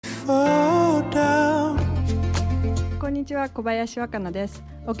fall down。こんにちは、小林若菜です。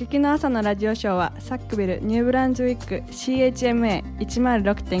お聞きの朝のラジオショーはサックビルニューブランズウィック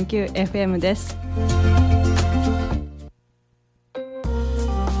CHMA106.9 FM です。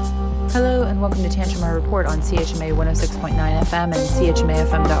Hello and welcome to Tantramar Report on CHMA 106.9 FM and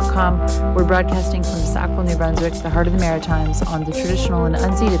CHMAFM.com. We're broadcasting from Sackville, New Brunswick, the heart of the Maritimes, on the traditional and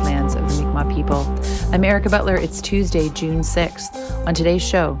unceded lands of the Mi'kmaq people. I'm Erica Butler. It's Tuesday, June 6th. On today's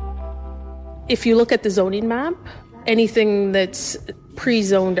show, if you look at the zoning map, anything that's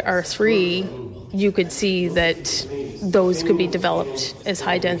pre-zoned R3, you could see that those could be developed as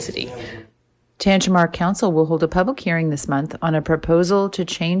high density. Tantramar Council will hold a public hearing this month on a proposal to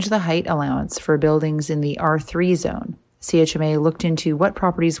change the height allowance for buildings in the R3 zone. CHMA looked into what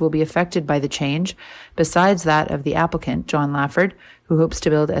properties will be affected by the change, besides that of the applicant, John Lafford, who hopes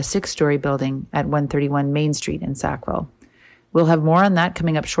to build a 6-story building at 131 Main Street in Sackville. We'll have more on that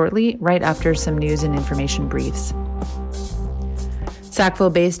coming up shortly, right after some news and information briefs.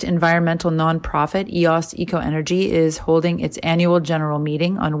 Sackville-based environmental nonprofit EOS Eco Energy is holding its annual general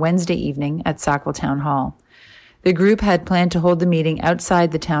meeting on Wednesday evening at Sackville Town Hall. The group had planned to hold the meeting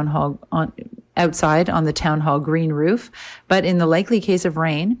outside the town hall on the town hall green roof, but in the likely case of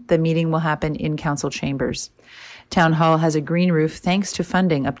rain, the meeting will happen in council chambers. Town Hall has a green roof thanks to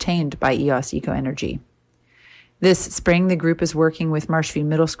funding obtained by EOS Eco Energy. This spring, the group is working with Marshview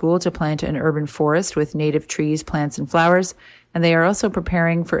Middle School to plant an urban forest with native trees, plants, and flowers, and they are also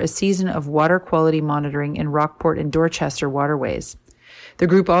preparing for a season of water quality monitoring in Rockport and Dorchester waterways. The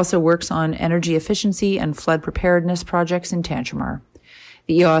group also works on energy efficiency and flood preparedness projects in Tantramar.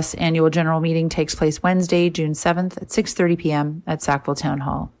 The EOS annual general meeting takes place Wednesday, June 7th at 6:30 p.m. at Sackville Town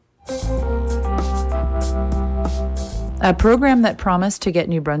Hall. A program that promised to get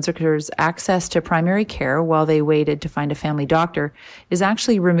New Brunswickers access to primary care while they waited to find a family doctor is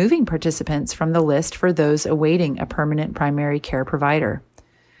actually removing participants from the list for those awaiting a permanent primary care provider.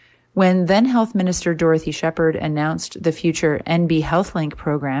 When then Health Minister Dorothy Shepherd announced the future NB HealthLink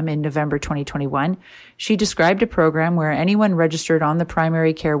program in November 2021, she described a program where anyone registered on the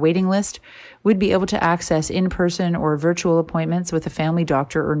primary care waiting list would be able to access in-person or virtual appointments with a family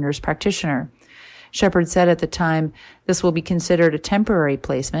doctor or nurse practitioner. Shepherd said at the time, "This will be considered a temporary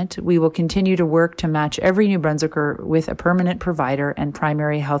placement. We will continue to work to match every New Brunswicker with a permanent provider and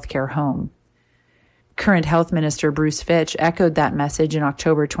primary health care home." Current Health Minister Bruce Fitch echoed that message in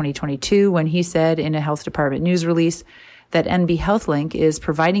October 2022 when he said in a Health Department news release that NB HealthLink is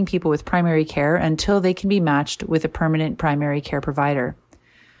providing people with primary care until they can be matched with a permanent primary care provider.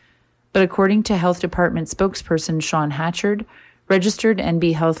 But according to Health Department spokesperson Sean Hatchard, registered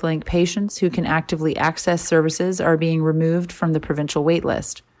NB HealthLink patients who can actively access services are being removed from the provincial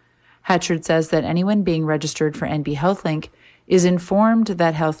waitlist. Hatchard says that anyone being registered for NB HealthLink is informed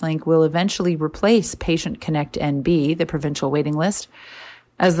that HealthLink will eventually replace Patient Connect NB, the provincial waiting list,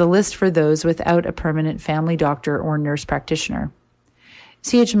 as the list for those without a permanent family doctor or nurse practitioner.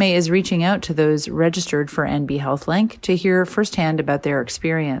 CHMA is reaching out to those registered for NB HealthLink to hear firsthand about their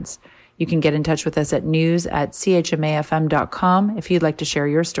experience. You can get in touch with us at news@chmafm.com if you'd like to share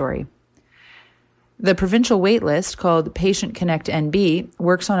your story. The provincial waitlist, called Patient Connect NB,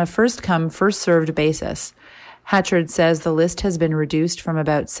 works on a first-come, first-served basis. Hatchard says the list has been reduced from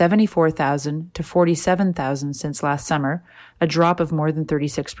about 74,000 to 47,000 since last summer, a drop of more than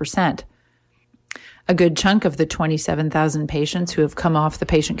 36%. A good chunk of the 27,000 patients who have come off the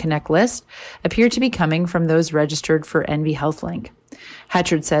Patient Connect list appear to be coming from those registered for NB HealthLink.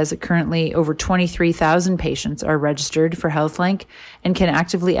 Hatchard says that currently over 23,000 patients are registered for HealthLink and can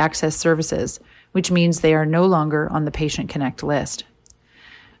actively access services, which means they are no longer on the Patient Connect list.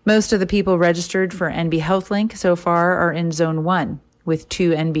 Most of the people registered for NB HealthLink so far are in Zone 1, with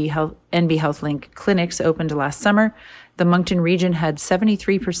 2 NB HealthLink clinics opened last summer. The Moncton region had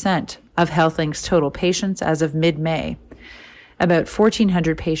 73% of HealthLink's total patients as of mid-May. About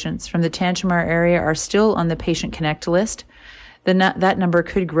 1,400 patients from the Tantramar area are still on the Patient Connect list. That number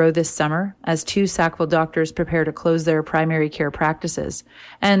could grow this summer as 2 Sackville doctors prepare to close their primary care practices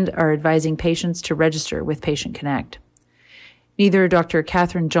and are advising patients to register with Patient Connect. Neither Dr.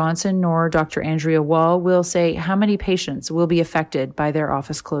 Catherine Johnson nor Dr. Andrea Wall will say how many patients will be affected by their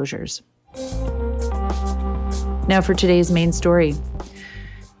office closures. Now for today's main story.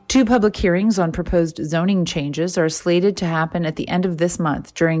 2 public hearings on proposed zoning changes are slated to happen at the end of this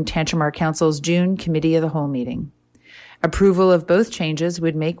month during Tantramar Council's June Committee of the Whole meeting. Approval of both changes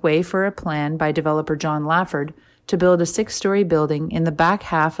would make way for a plan by developer John Lafford to build a 6-story building in the back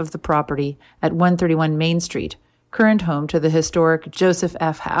half of the property at 131 Main Street, current home to the historic Joseph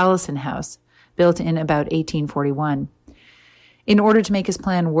F. Allison House, built in about 1841. In order to make his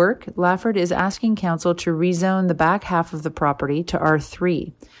plan work, Lafford is asking council to rezone the back half of the property to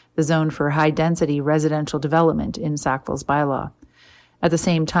R3, the zone for high-density residential development in Sackville's bylaw. At the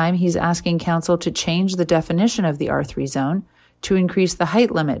same time, he's asking council to change the definition of the R3 zone to increase the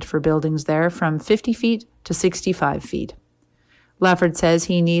height limit for buildings there from 50 feet to 65 feet. Lafford says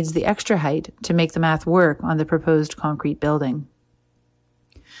he needs the extra height to make the math work on the proposed concrete building.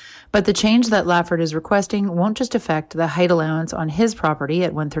 But the change that Lafford is requesting won't just affect the height allowance on his property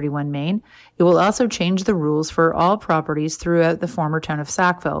at 131 Main. It will also change the rules for all properties throughout the former town of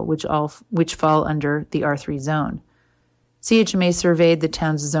Sackville, which fall under the R3 zone. CHMA surveyed the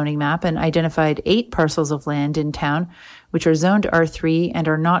town's zoning map and identified 8 parcels of land in town which are zoned R3 and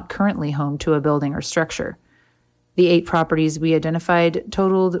are not currently home to a building or structure. The 8 properties we identified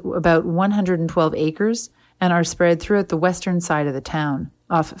totaled about 112 acres and are spread throughout the western side of the town,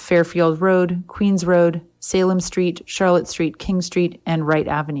 off Fairfield Road, Queens Road, Salem Street, Charlotte Street, King Street, and Wright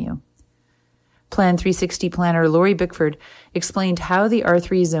Avenue. Plan 360 planner Laurie Bickford explained how the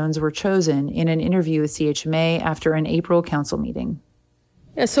R3 zones were chosen in an interview with CHMA after an April council meeting.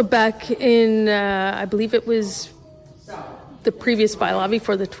 Yeah, so back in, I believe it was the previous bylaw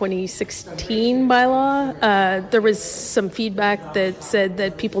before the 2016 bylaw, there was some feedback that said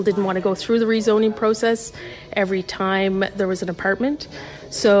that people didn't want to go through the rezoning process every time there was an apartment.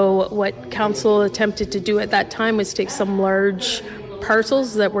 So what council attempted to do at that time was take some large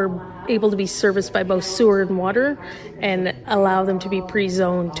parcels that were able to be serviced by both sewer and water and allow them to be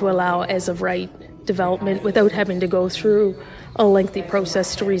pre-zoned to allow as of right development without having to go through a lengthy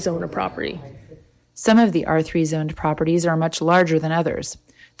process to rezone a property. Some of the R3 zoned properties are much larger than others.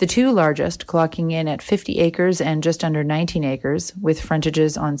 The 2 largest, clocking in at 50 acres and just under 19 acres, with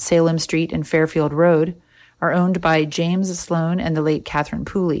frontages on Salem Street and Fairfield Road, are owned by James Sloan and the late Catherine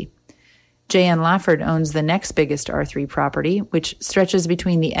Pooley. J.N. Lafford owns the next biggest R3 property, which stretches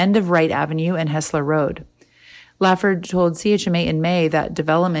between the end of Wright Avenue and Hessler Road. Lafford told CHMA in May that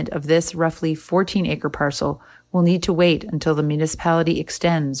development of this roughly 14-acre parcel will need to wait until the municipality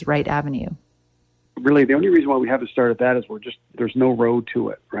extends Wright Avenue. Really, the only reason why we haven't started that is there's no road to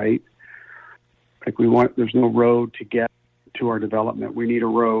it, right? There's no road to get to our development. We need a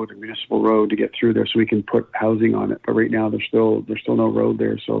municipal road to get through there so we can put housing on it. But right now there's still no road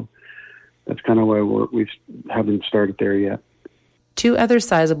there. So that's kind of why we haven't started there yet. 2 other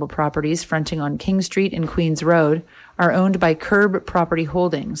sizable properties fronting on King Street and Queens Road are owned by Curb Property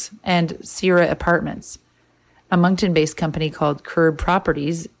Holdings and Sierra Apartments. A Moncton-based company called Curb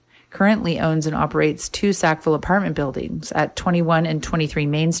Properties currently owns and operates 2 Sackville apartment buildings at 21 and 23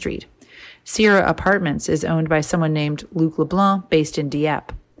 Main Street. Sierra Apartments is owned by someone named Luc LeBlanc, based in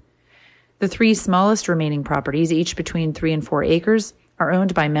Dieppe. The 3 smallest remaining properties, each between 3 and 4 acres, are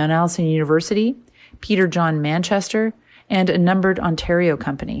owned by Mount Allison University, Peter John Manchester, and a numbered Ontario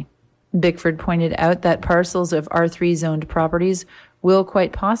company. Bickford pointed out that parcels of R3 zoned properties will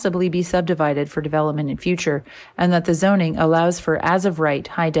quite possibly be subdivided for development in future, and that the zoning allows for as-of-right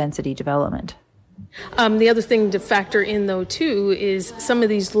high-density development. The other thing to factor in, though, too, is some of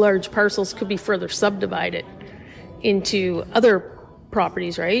these large parcels could be further subdivided into other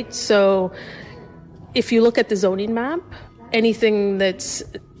properties, right? So if you look at the zoning map, anything that's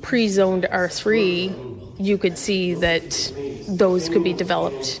pre-zoned R3, you could see that those could be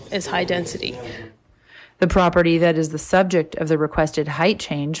developed as high density. The property that is the subject of the requested height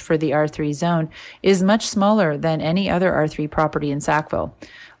change for the R3 zone is much smaller than any other R3 property in Sackville.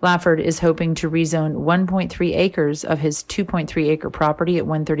 Lafford is hoping to rezone 1.3 acres of his 2.3 acre property at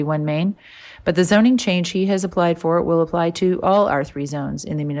 131 Main, but the zoning change he has applied for will apply to all R3 zones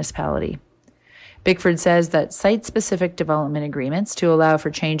in the municipality. Bickford says that site-specific development agreements to allow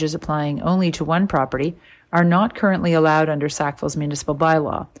for changes applying only to one property are not currently allowed under Sackville's municipal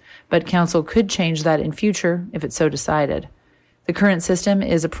bylaw, but council could change that in future if it so decided. The current system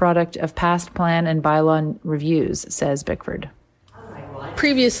is a product of past plan and bylaw reviews, says Bickford.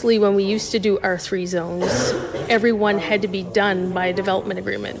 Previously, when we used to do R3 zones, everyone had to be done by a development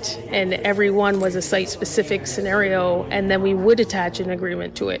agreement, and everyone was a site-specific scenario, and then we would attach an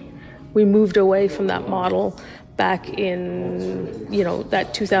agreement to it. We moved away from that model back in,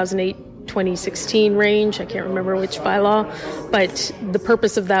 that 2008-2016 range. I can't remember which bylaw, but the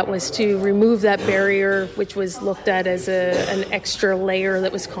purpose of that was to remove that barrier, which was looked at as an extra layer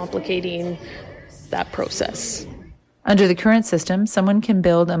that was complicating that process. Under the current system, someone can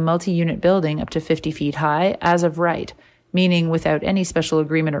build a multi-unit building up to 50 feet high as of right, meaning without any special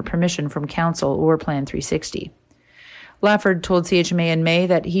agreement or permission from council or Plan 360. Lafford told CHMA in May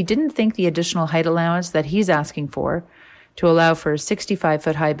that he didn't think the additional height allowance that he's asking for, to allow for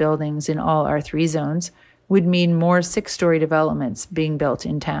 65-foot high buildings in all R3 zones, would mean more 6-story developments being built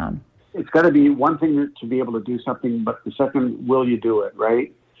in town. It's got to be one thing to be able to do something, but the second, will you do it,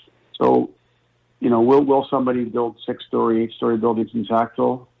 right? So, will somebody build 6-story, 8-story buildings in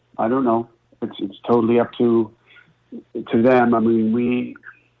Sackville? I don't know. It's totally up to them. I mean, we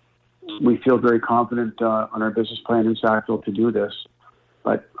feel very confident on our business plan in Sackville to do this,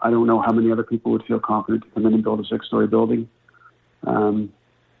 but I don't know how many other people would feel confident to come in and build a 6-story building.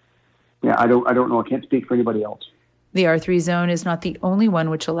 I don't know. I can't speak for anybody else. The R3 zone is not the only one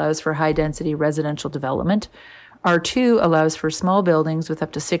which allows for high-density residential development. R2 allows for small buildings with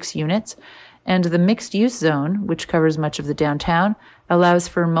up to 6 units, and the mixed-use zone, which covers much of the downtown, allows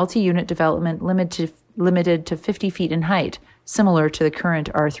for multi-unit development limited to 50 feet in height, similar to the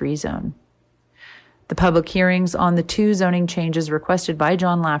current R3 zone. The public hearings on the 2 zoning changes requested by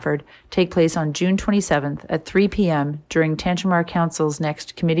John Lafford take place on June 27th at 3 p.m. during Tantramar Council's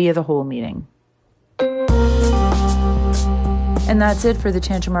next Committee of the Whole meeting. And that's it for the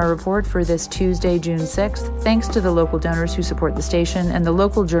Tantramar Report for this Tuesday, June 6th. Thanks to the local donors who support the station and the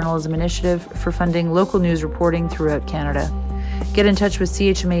Local Journalism Initiative for funding local news reporting throughout Canada. Get in touch with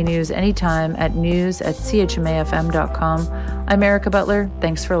CHMA News anytime at news@chmafm.com. I'm Erica Butler.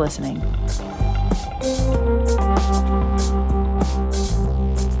 Thanks for listening.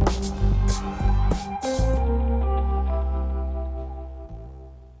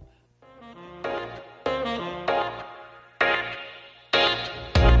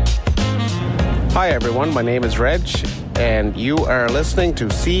 Hi everyone, my name is Reg, and you are listening to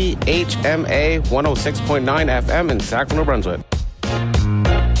CHMA 106.9 FM in Sackville, New Brunswick.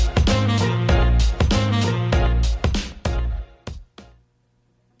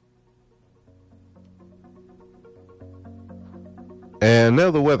 And now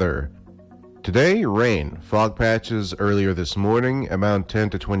the weather. Today, rain. Fog patches earlier this morning, amount 10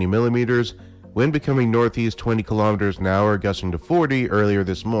 to 20 millimeters. Wind becoming northeast 20 kilometers an hour, gusting to 40 earlier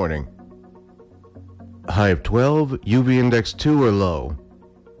this morning. High of 12, UV index 2 or low.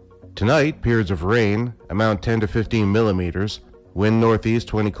 Tonight, periods of rain, amount 10 to 15 millimeters. Wind northeast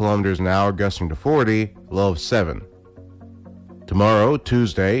 20 kilometers an hour, gusting to 40, low of 7. Tomorrow,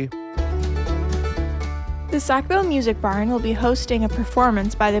 Tuesday, the Sackville Music Barn will be hosting a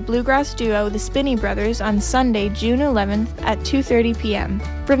performance by the bluegrass duo The Spinney Brothers on Sunday, June 11th at 2:30 p.m.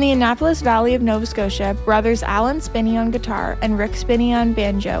 From the Annapolis Valley of Nova Scotia, brothers Alan Spinney on guitar and Rick Spinney on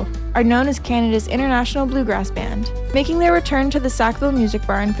banjo are known as Canada's International Bluegrass Band. Making their return to the Sackville Music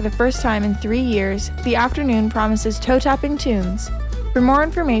Barn for the first time in 3 years, the afternoon promises toe-tapping tunes. For more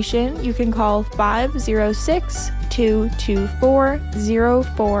information, you can call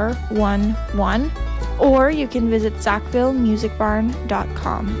 506-224-0411, or you can visit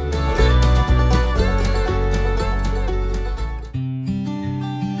sackvillemusicbarn.com.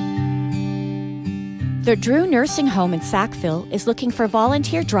 The Drew Nursing Home in Sackville is looking for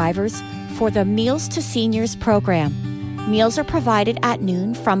volunteer drivers for the Meals to Seniors program. Meals are provided at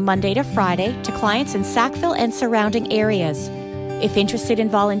noon from Monday to Friday to clients in Sackville and surrounding areas. If interested in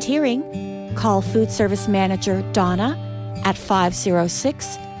volunteering, call Food Service Manager Donna at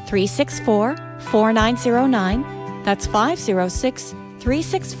 506-364-4909. That's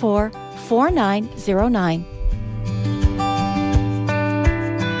 506-364-4909.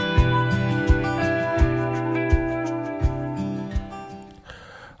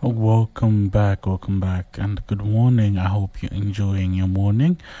 Welcome back, and good morning. I hope you're enjoying your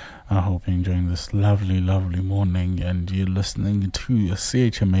morning. I hope you're enjoying this lovely morning, and you're listening to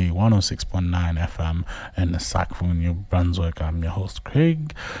CHMA 106.9 FM in Sackville, New Brunswick. I'm your host,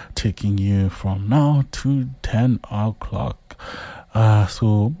 Craig, taking you from now to 10 o'clock.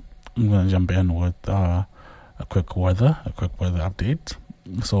 So I'm going to jump in with a quick weather update.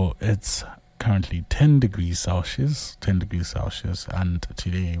 So it's currently 10 degrees Celsius, and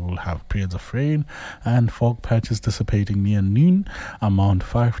today we'll have periods of rain and fog patches dissipating near noon, amount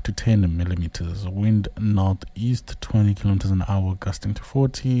 5 to 10 millimeters. Wind northeast 20 kilometers an hour, gusting to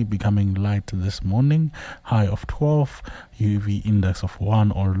 40, becoming light this morning, high of 12, UV index of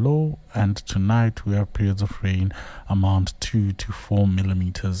 1 or low, and tonight we have periods of rain, amount 2 to 4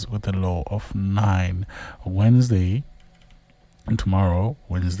 millimeters with a low of 9. Tomorrow,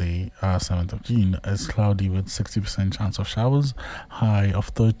 Wednesday, 7th of June, is cloudy with 60% chance of showers, high of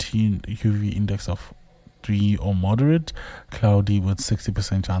 13, UV index of 3 or moderate, cloudy with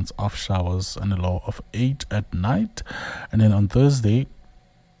 60% chance of showers, and a low of 8 at night. And then on Thursday,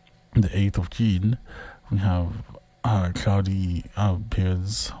 the 8th of June, we have cloudy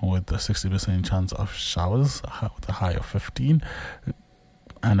periods with a 60% chance of showers, with a high of 15,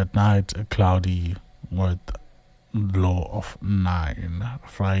 and at night, cloudy with low of 9.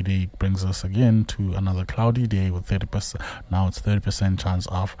 Friday brings us again to another cloudy day with 30%. Now it's 30% chance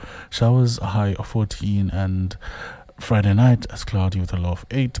of showers, a high of 14, and Friday night is cloudy with a low of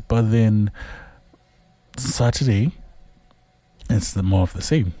 8. But then Saturday, it's more of the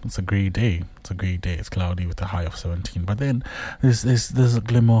same. It's a grey day. It's cloudy with a high of 17. But then there's a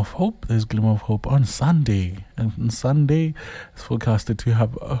glimmer of hope. There's a glimmer of hope on Sunday. And on Sunday, it's forecasted to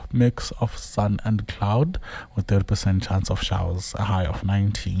have a mix of sun and cloud with 30% chance of showers, a high of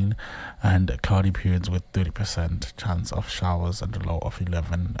 19, and cloudy periods with 30% chance of showers and a low of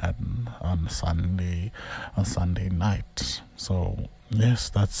 11 on Sunday night. So yes,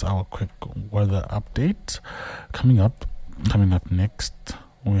 that's our quick weather update. Coming up next,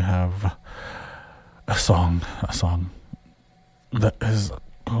 we have a song that is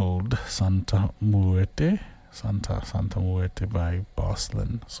called Santa Muerte by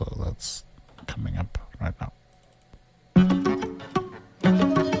Bosslin. So that's coming up right now.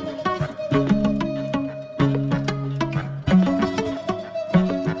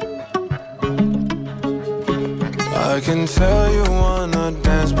 I can tell you wanna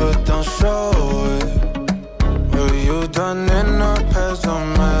dance, but don't show it. What you done in the past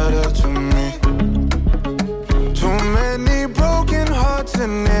don't matter to me. Too many broken hearts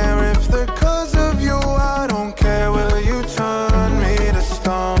in there. If they're cause of you, I don't care. Will you turn me to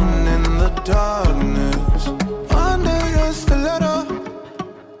stone in the darkness? Under your stiletto,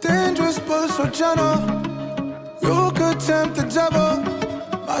 dangerous but so gentle. You could tempt the devil.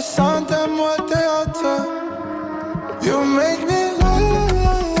 My Santa Muerte. You make me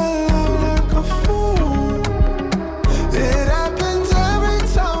like a fool. It happens every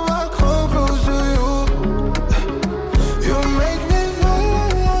time I come close to you. You make me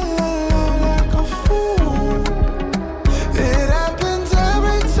like a fool. It happens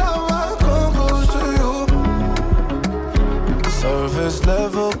every time I come close to you. Surface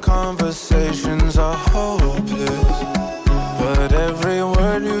level conversations are hopeless, but every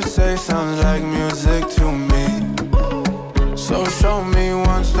word you say sounds like music to me. So show me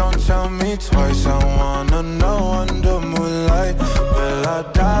once, don't tell me twice. I wanna know under moonlight, will I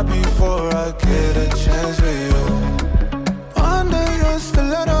die before I get a chance with you? Under your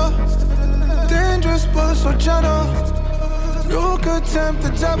stiletto, dangerous but so gentle. You could tempt the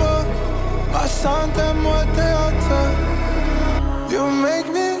devil. My Santa Muerte. You make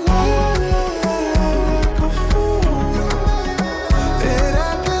me like a fool. It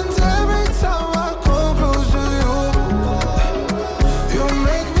happens every time I come close to you. You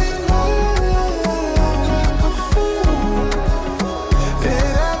make me like a fool.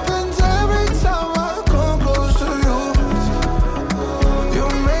 It happens every time I come close to you. You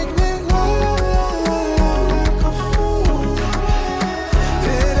make me like a fool.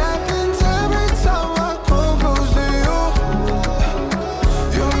 It happens every time I come close to you.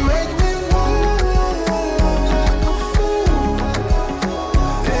 You make me like a fool.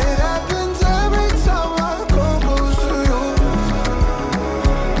 It happens every time I come close to you.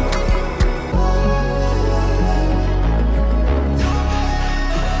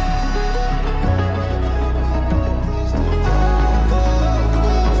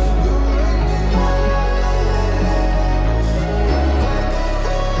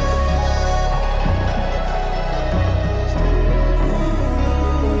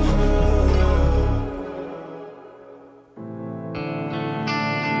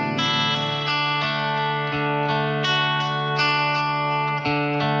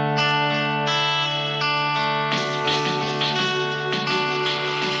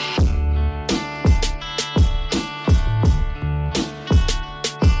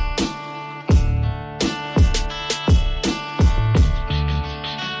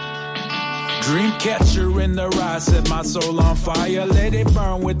 Dreamcatcher in the ride, set my soul on fire. Let it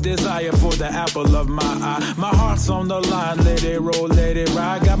burn with desire for the apple of my eye. My heart's on the line, let it roll, let it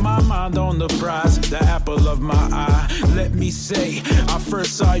ride. Got my mind on the prize, the apple of my eye. Let me say, I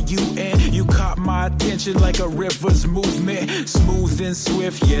first saw you and you caught my attention like a river's movement. Smooth and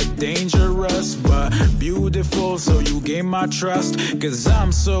swift, yet dangerous, but beautiful, so you gain my trust. Cause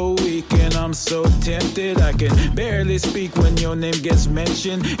I'm so weak and I'm so tempted. I can barely speak when your name gets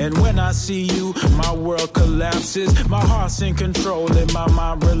mentioned. And when I see you, my world collapses. My heart's in control and my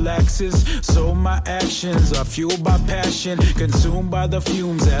mind relaxes. So my actions are fueled by passion, consumed by the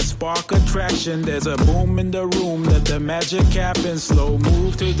fumes that spark attraction. There's a boom in the room, let the magic happen. Slow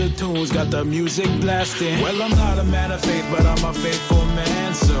move to the tunes, got the music blasting. Well, I'm not a man of faith, but I'm a faithful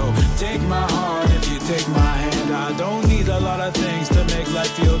man. So take my heart if you take my hand. I don't need a lot of things to make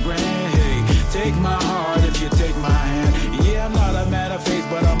life feel grand. Hey, take my heart if you take my hand. Yeah, I'm not a man of faith,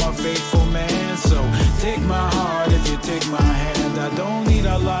 but I'm a faithful man. So take my heart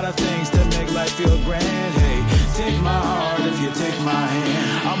of things to make life feel grand. Hey, take my heart if you take my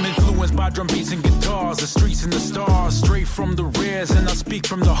hand. I'm influenced by drum beats and guitars, the streets and the stars, straight from the rares, and I speak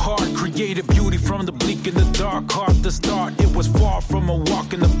from the heart. Creative beauty from the bleak and the dark. Hard to start, it was far from a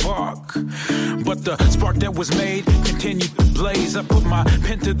walk in the park, but the spark that was made continued to blaze. I put my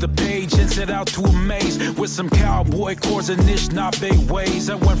pen to the page and set out to amaze with some cowboy chords and Anishinaabe ways.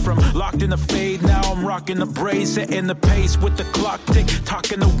 I went from locked in the fade, now I'm rocking the braids, setting the pace with the clock tick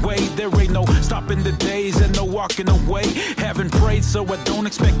tocking away. There ain't no stopping the days and no walking away. Haven't prayed, so I don't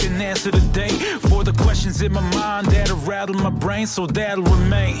expect an answer today for the questions in my mind that'll rattle my brain, so that'll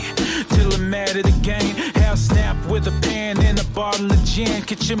remain till I'm mad at the game. Half snap with a pen and a bottle of gin.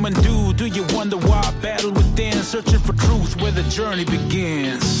 Kitchimandu, do you wonder why I battle within, searching for truth where the journey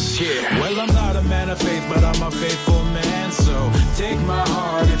begins? Yeah. Well, I'm not a man of faith, but I'm a faithful man. So take my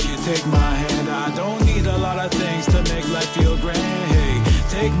heart if you take my hand. I don't need a lot of things to make life feel grand. Hey,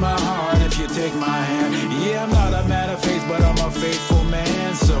 take my heart if you take my hand. Yeah, I'm not a man of faith, but I'm a faithful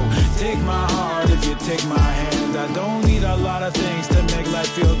man. So take my heart if you take my hand. I don't need a lot of things to make life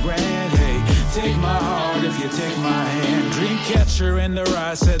feel grand. Hey, take my heart if you take my hand. Dream catcher in the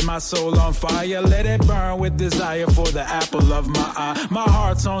rye, set my soul on fire. Let it burn with desire for the apple of my eye. My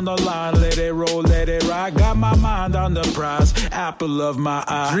heart's on the line, let it roll, let it ride. Got my mind on the prize, apple of my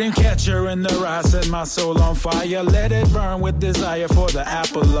eye. Dream catcher in the rye, set my soul on fire. Let it burn with desire for the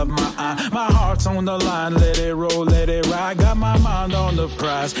apple of my eye. My heart's on the line, let it roll, let it ride. Got my mind on the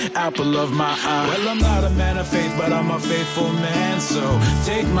prize, apple of my eye. Well, I'm not a man of faith, but I'm a faithful man. So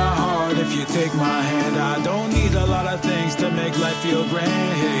take my heart if you take my hand. I don't need a lot of things to make life feel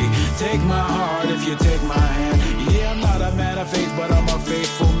grand. Hey, take my heart if you take my hand. Yeah, I'm not a man of faith, but I'm a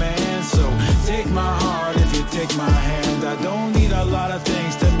faithful man. So take my heart if you take my hand. I don't need a lot of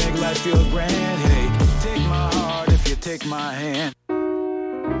things to make life feel grand. Hey, take my heart if you take my hand.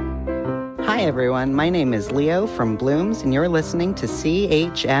 Hi everyone, my name is Leo from Blooms, and you're listening to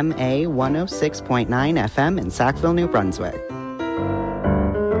CHMA 106.9 FM in Sackville, New Brunswick.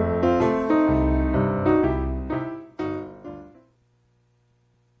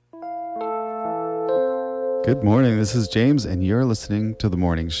 Good morning, this is James, and you're listening to The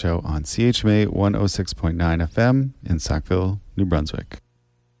Morning Show on CHMA 106.9 FM in Sackville, New Brunswick.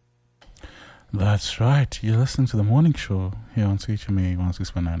 That's right, you're listening to The Morning Show here on CHMA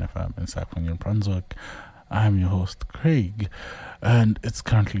 106.9 FM in Sackville, New Brunswick. I'm your host, Craig, and it's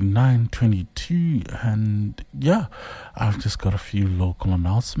currently 9:22, and yeah, I've just got a few local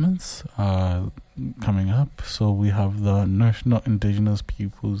announcements coming up. So we have the National Indigenous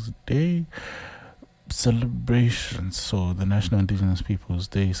Peoples Day celebration. So the National Indigenous Peoples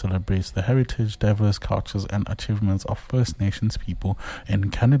Day celebrates the heritage, diverse cultures and achievements of First Nations people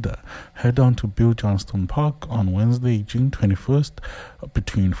in Canada. Head down to Bill Johnston Park on Wednesday, June 21st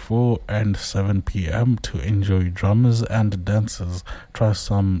between 4 and 7 p.m. to enjoy drummers and dancers. Try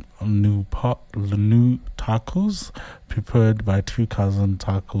some new tacos prepared by Two Cousin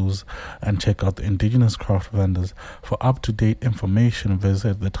Tacos and check out the Indigenous craft vendors. For up-to-date information,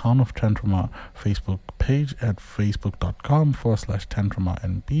 visit the Town of Tantramar Facebook page at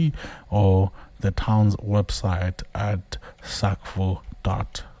facebook.com/TantramaNB or the town's website at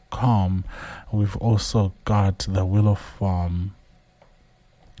sackville.com. We've also got the Willow Farm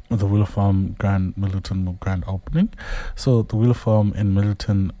Middleton grand opening. So the Willow Farm in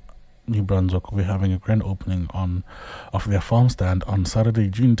Middleton, New Brunswick will be having a grand opening of their farm stand on Saturday,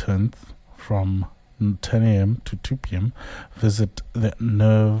 June 10th from 10 a.m. to 2 p.m. Visit their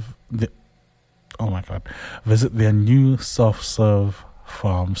new self-serve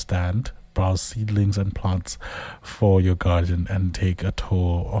farm stand. Browse seedlings and plants for your garden and take a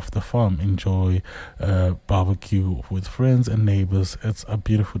tour of the farm. Enjoy barbecue with friends and neighbors. It's a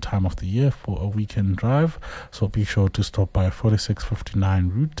beautiful time of the year for a weekend drive, so be sure to stop by 4659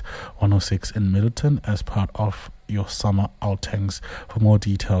 Route 106 in Middleton as part of your summer outings. For more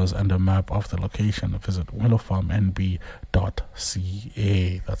details and a map of the location, visit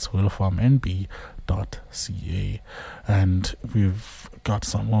willowfarmnb.ca. That's willowfarmnb.ca. And we've got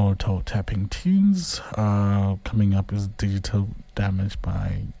some more toe tapping tunes. Coming up is Digital Damage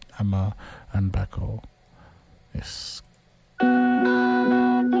by Emma and Bacco. Yes.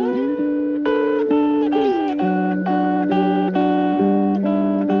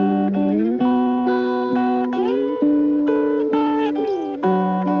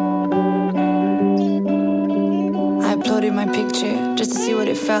 My picture just to see what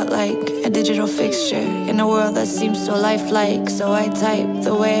it felt like, a digital fixture in a world that seems so lifelike. So I type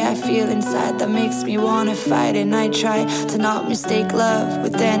the way I feel inside that makes me wanna fight, and I try to not mistake love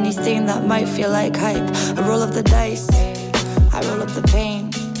with anything that might feel like hype. I roll up the dice, I roll up the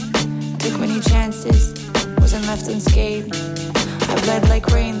pain, took many chances, wasn't left unscathed. I bled like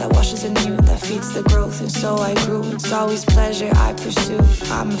rain that washes anew, that feeds the growth, and so I grew. It's always pleasure I pursue.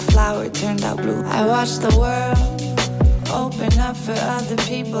 I'm a flower turned out blue. I watched the world open up for other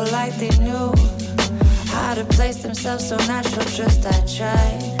people like they knew how to place themselves so natural, just I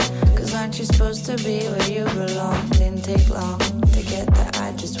tried. Cause aren't you supposed to be where you belong? Didn't take long to get that,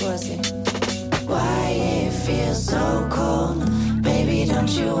 I just wasn't. Why it feels so cold? Baby, don't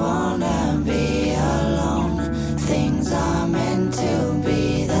you wanna be alone? Things are meant to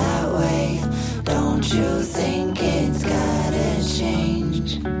be that way. Don't you think it's gotta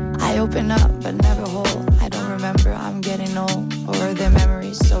change? I open up but never whole. I don't remember, I'm getting old. Or are there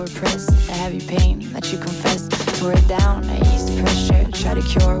memories so repressed? A heavy pain that you confess. Tore it down, I eased pressure. Try to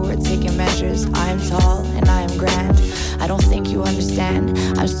cure, we're taking measures. I am tall and I am grand. I don't think you understand.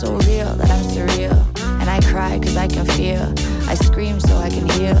 I'm so real that I'm surreal. And I cry cause I can feel. I scream so I can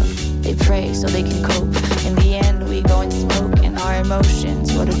heal. They pray so they can cope. In the end we go and smoke. And our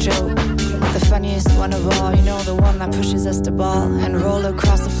emotions, what a joke. The funniest one of all, you know, the one that pushes us to ball and roll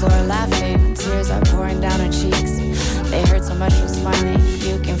across the floor laughing. Tears are pouring down our cheeks. They hurt so much from smiling.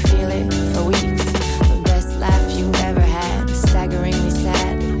 You can feel it for weeks. The best laugh you ever had, staggeringly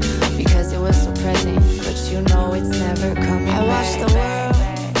sad, because it was so present, but you know it's never coming back. I watched the world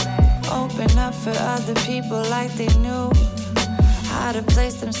open up for other people like they knew how to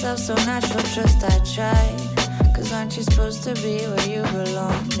place themselves so natural, just I tried. Cause aren't you supposed to be where you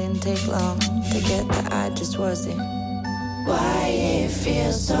belong? Didn't take long to get that, I just wasn't. Why it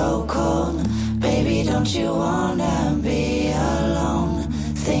feels so cold? Baby, don't you wanna be alone?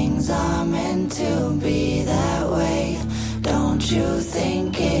 Things are meant to be that way. Don't you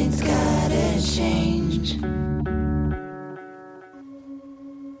think it's gotta change?